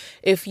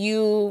 If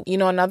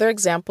another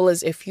example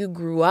is if you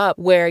grew up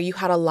where you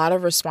had a lot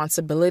of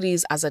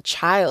responsibilities as a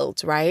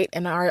child, right?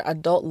 In our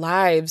adult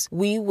lives,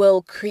 we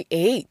will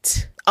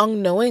create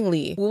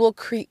unknowingly, we will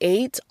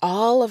create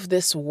all of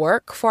this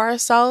work for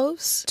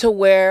ourselves to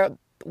where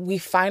we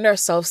find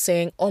ourselves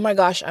saying, oh my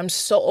gosh, I'm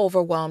so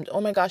overwhelmed. Oh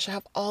my gosh, I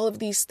have all of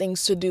these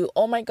things to do.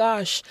 Oh my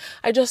gosh,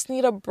 I just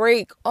need a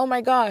break. Oh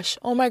my gosh,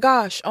 oh my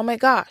gosh, oh my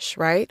gosh,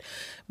 right?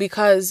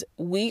 Because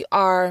we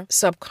are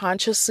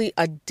subconsciously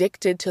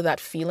addicted to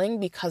that feeling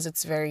because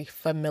it's very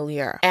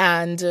familiar.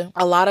 And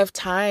a lot of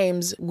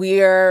times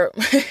we're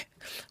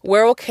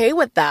okay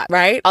with that,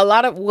 right?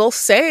 We'll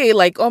say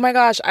like, oh my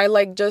gosh, I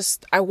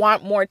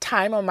want more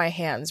time on my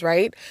hands,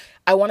 right?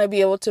 I want to be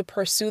able to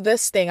pursue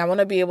this thing. I want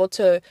to be able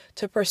to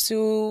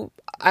pursue,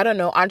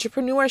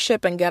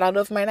 entrepreneurship and get out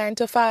of my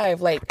 9-to-5.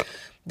 Like,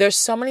 there's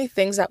so many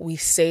things that we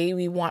say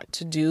we want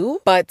to do,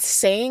 but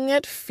saying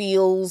it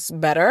feels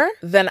better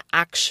than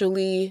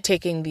actually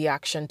taking the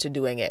action to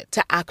doing it,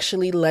 to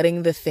actually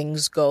letting the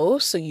things go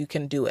so you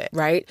can do it,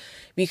 right?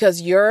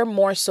 Because you're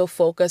more so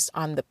focused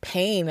on the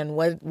pain and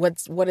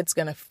what it's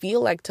going to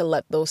feel like to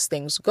let those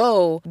things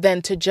go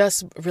than to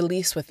just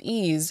release with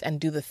ease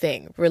and do the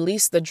thing.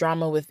 Release the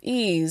drama with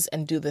ease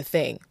and do the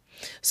thing.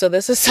 So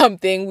this is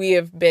something we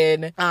have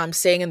been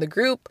saying in the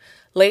group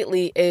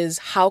lately is,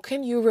 how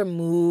can you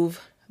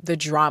remove the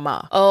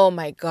drama? Oh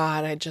my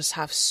God, I just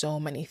have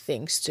so many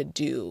things to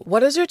do.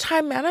 What does your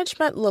time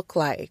management look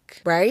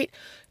like, right?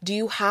 Do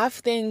you have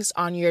things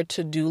on your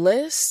to-do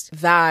list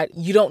that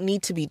you don't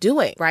need to be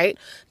doing, right?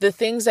 The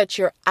things that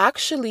you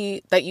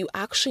actually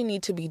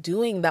need to be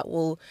doing that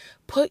will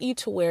put you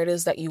to where it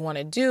is that you want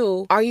to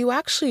do, are you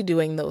actually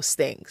doing those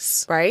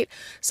things, right?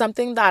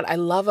 Something that I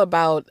love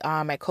about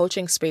my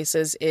coaching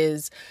spaces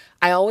is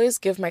I always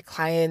give my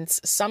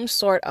clients some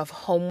sort of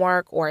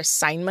homework or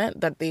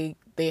assignment that they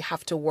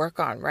have to work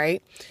on,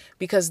 right?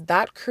 Because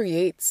that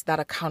creates that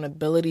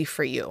accountability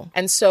for you.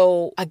 And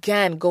so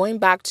again, going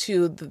back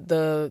to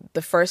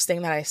the first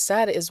thing that I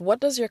said is, what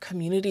does your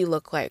community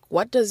look like?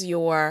 What does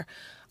your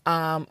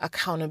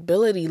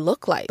accountability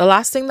look like? The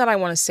last thing that I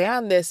want to say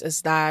on this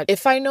is that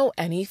if I know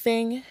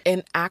anything,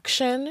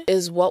 inaction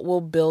is what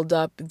will build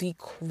up the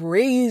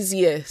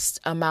craziest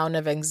amount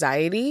of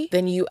anxiety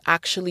than you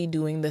actually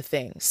doing the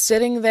thing.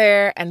 Sitting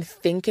there and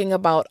thinking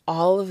about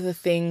all of the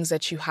things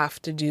that you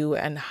have to do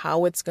and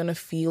how it's going to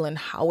feel and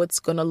how it's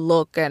going to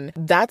look, and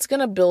that's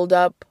going to build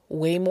up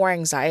way more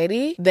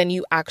anxiety than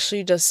you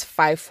actually just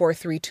 5, 4,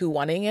 3, 2,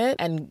 1ing it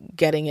and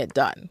getting it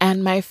done.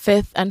 And my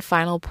fifth and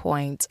final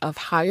point of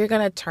how you're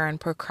going to turn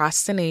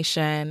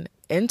procrastination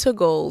into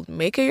gold,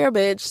 make it your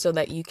bitch so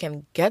that you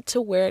can get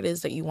to where it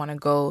is that you want to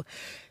go,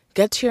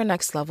 get to your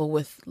next level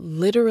with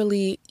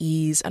literally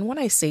ease. And when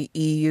I say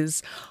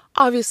ease,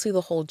 obviously the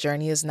whole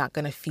journey is not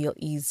going to feel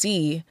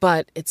easy,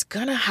 but it's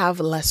going to have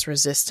less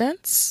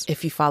resistance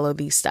if you follow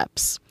these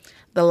steps.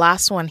 The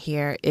last one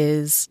here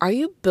is, are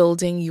you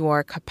building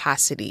your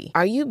capacity?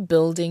 Are you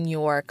building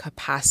your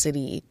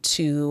capacity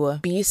to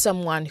be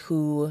someone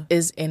who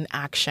is in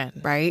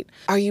action, right?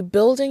 Are you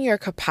building your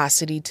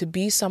capacity to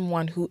be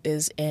someone who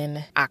is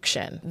in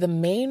action? The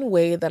main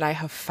way that I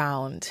have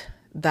found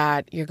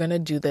that you're going to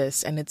do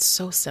this, and it's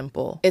so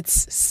simple,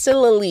 it's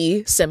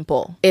sillily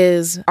simple,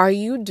 is, are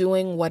you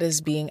doing what is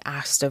being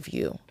asked of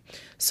you?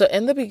 So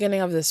in the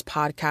beginning of this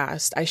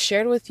podcast, I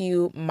shared with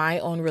you my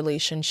own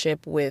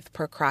relationship with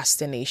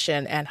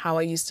procrastination and how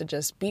I used to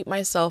just beat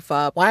myself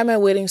up. Why am I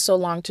waiting so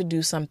long to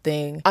do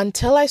something?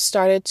 Until I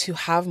started to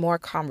have more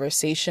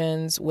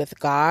conversations with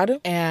God,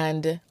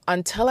 and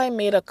until I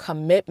made a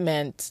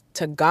commitment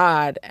to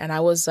God and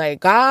I was like,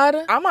 God,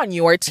 I'm on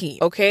your team,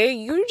 okay?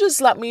 You just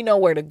let me know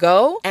where to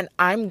go and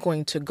I'm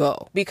going to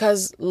go.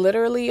 Because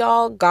literally,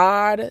 y'all,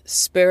 God,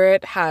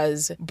 Spirit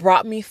has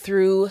brought me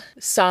through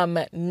some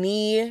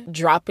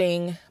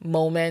knee-dropping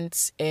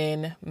moments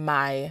in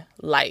my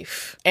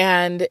life.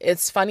 And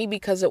it's funny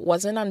because it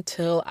wasn't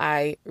until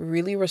I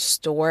really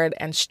restored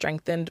and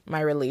strengthened my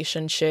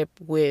relationship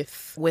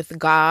with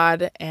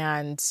God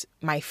and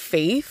my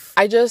faith,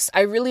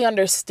 I really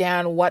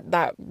understand what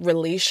that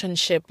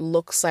relationship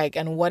looks like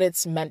and what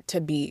it's meant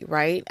to be,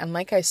 right? And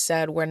like I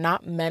said, we're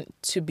not meant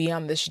to be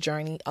on this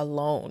journey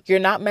alone. You're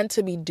not meant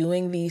to be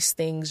doing these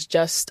things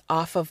just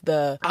off of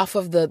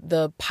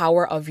the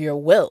power of your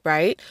will,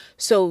 right?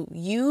 So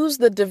use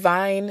the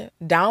divine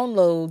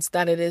downloads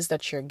that it is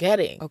that you're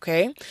getting,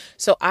 okay?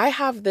 So I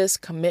have this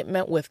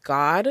commitment with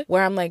God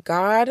where I'm like,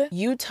 God,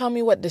 you tell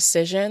me what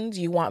decisions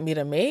you want me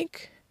to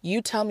make.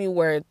 You tell me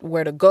where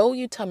to go.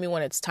 You tell me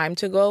when it's time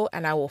to go,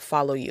 and I will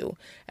follow you.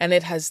 And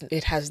it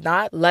has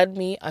not led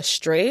me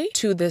astray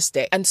to this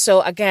day. And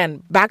so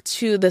again, back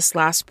to this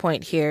last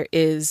point here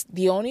is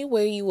the only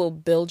way you will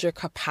build your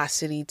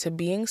capacity to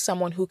being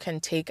someone who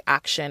can take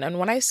action. And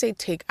when I say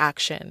take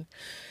action,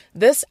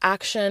 this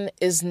action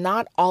is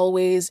not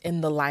always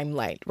in the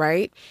limelight,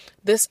 right?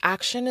 This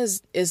action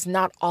is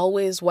not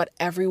always what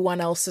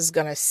everyone else is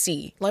gonna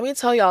see. Let me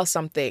tell y'all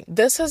something.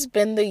 This has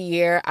been the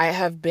year I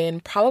have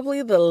been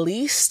probably the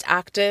least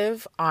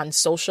active on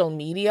social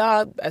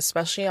media,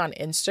 especially on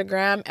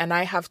Instagram, and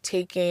I have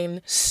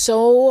taken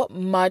so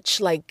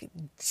much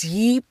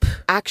deep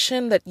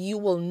action that you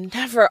will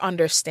never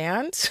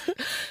understand.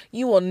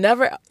 You will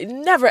never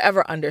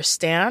ever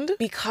understand,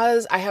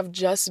 because I have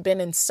just been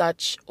in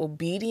such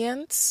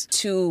obedience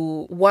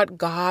to what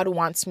God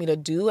wants me to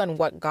do and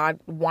what God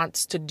wants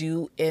to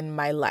do in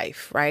my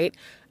life, right?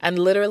 And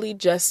literally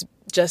just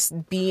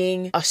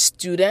being a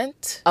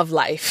student of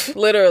life,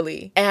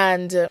 literally.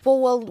 And people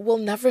will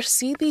never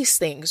see these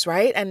things,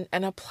 right? And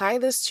apply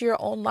this to your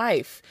own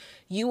life.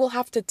 You will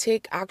have to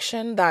take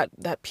action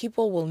that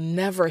people will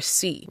never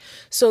see.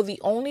 So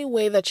the only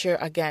way that you're,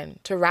 again,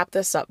 to wrap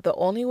this up, the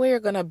only way you're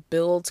going to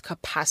build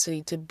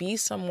capacity to be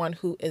someone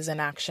who is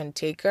an action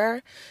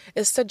taker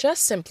is to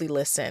just simply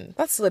listen.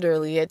 That's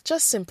literally it.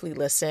 Just simply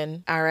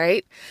listen. All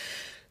right.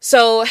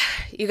 So,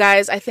 you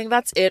guys, I think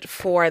that's it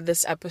for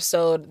this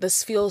episode.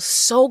 This feels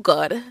so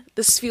good.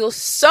 This feels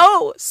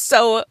so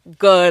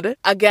good.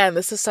 Again,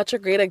 this is such a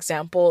great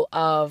example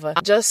of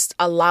just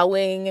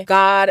allowing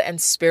God and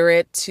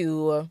Spirit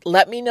to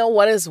let me know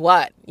what is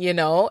what,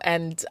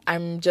 and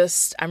I'm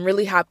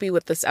really happy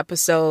with this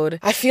episode.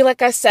 I feel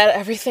like I said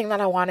everything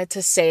that I wanted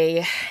to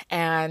say.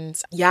 And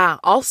yeah,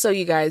 also,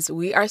 you guys,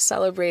 we are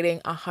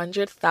celebrating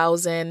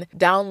 100,000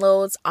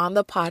 downloads on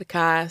the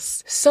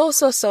podcast.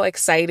 So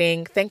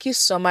exciting. Thank you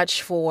so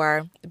much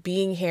for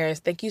being here.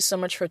 Thank you so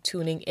much for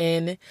tuning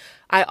in.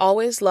 I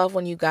always love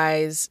when you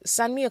guys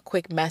send me a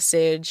quick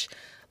message.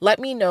 Let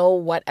me know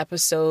what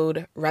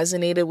episode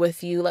resonated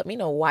with you. Let me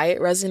know why it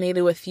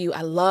resonated with you.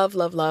 I love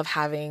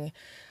having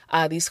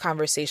these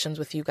conversations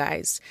with you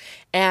guys.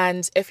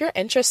 And if you're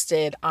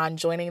interested on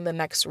joining the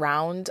next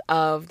round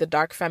of the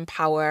Dark Femme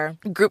Power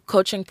group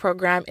coaching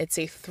program, it's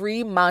a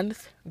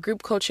 3-month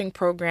group coaching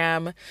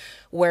program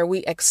where we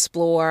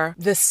explore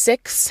the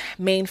 6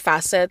 main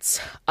facets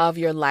of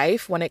your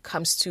life when it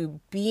comes to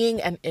being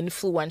an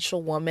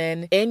influential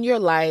woman in your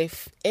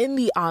life, in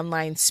the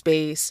online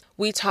space.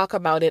 We talk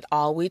about it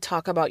all. We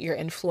talk about your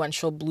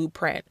influential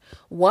blueprint.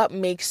 What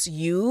makes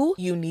you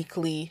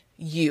uniquely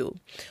you?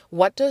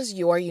 What does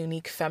your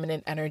unique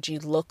feminine energy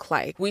look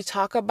like? We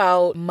talk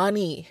about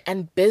money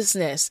and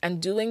business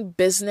and doing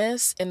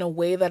business in a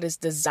way that is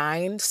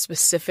designed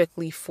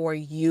specifically for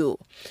you.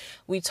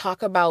 We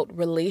talk about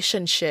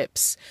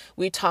relationships.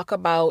 We talk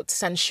about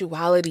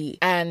sensuality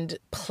and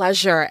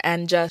pleasure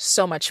and just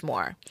so much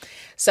more.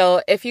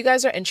 So if you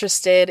guys are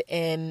interested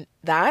in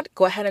that,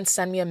 go ahead and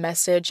send me a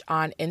message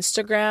on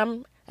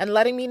Instagram and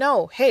letting me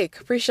know, hey,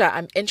 Capricia,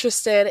 I'm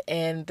interested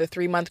in the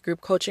 3-month group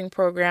coaching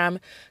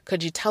program.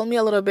 Could you tell me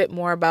a little bit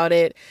more about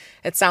it?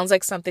 It sounds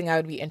like something I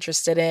would be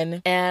interested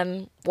in,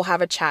 and we'll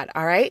have a chat,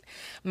 all right?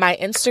 My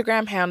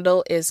Instagram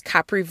handle is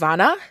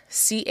Caprivana,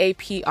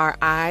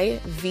 CapriVanaa,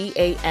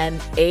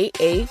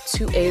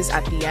 2 A's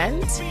at the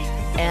end,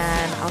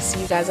 and I'll see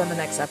you guys on the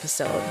next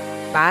episode.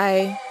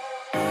 Bye.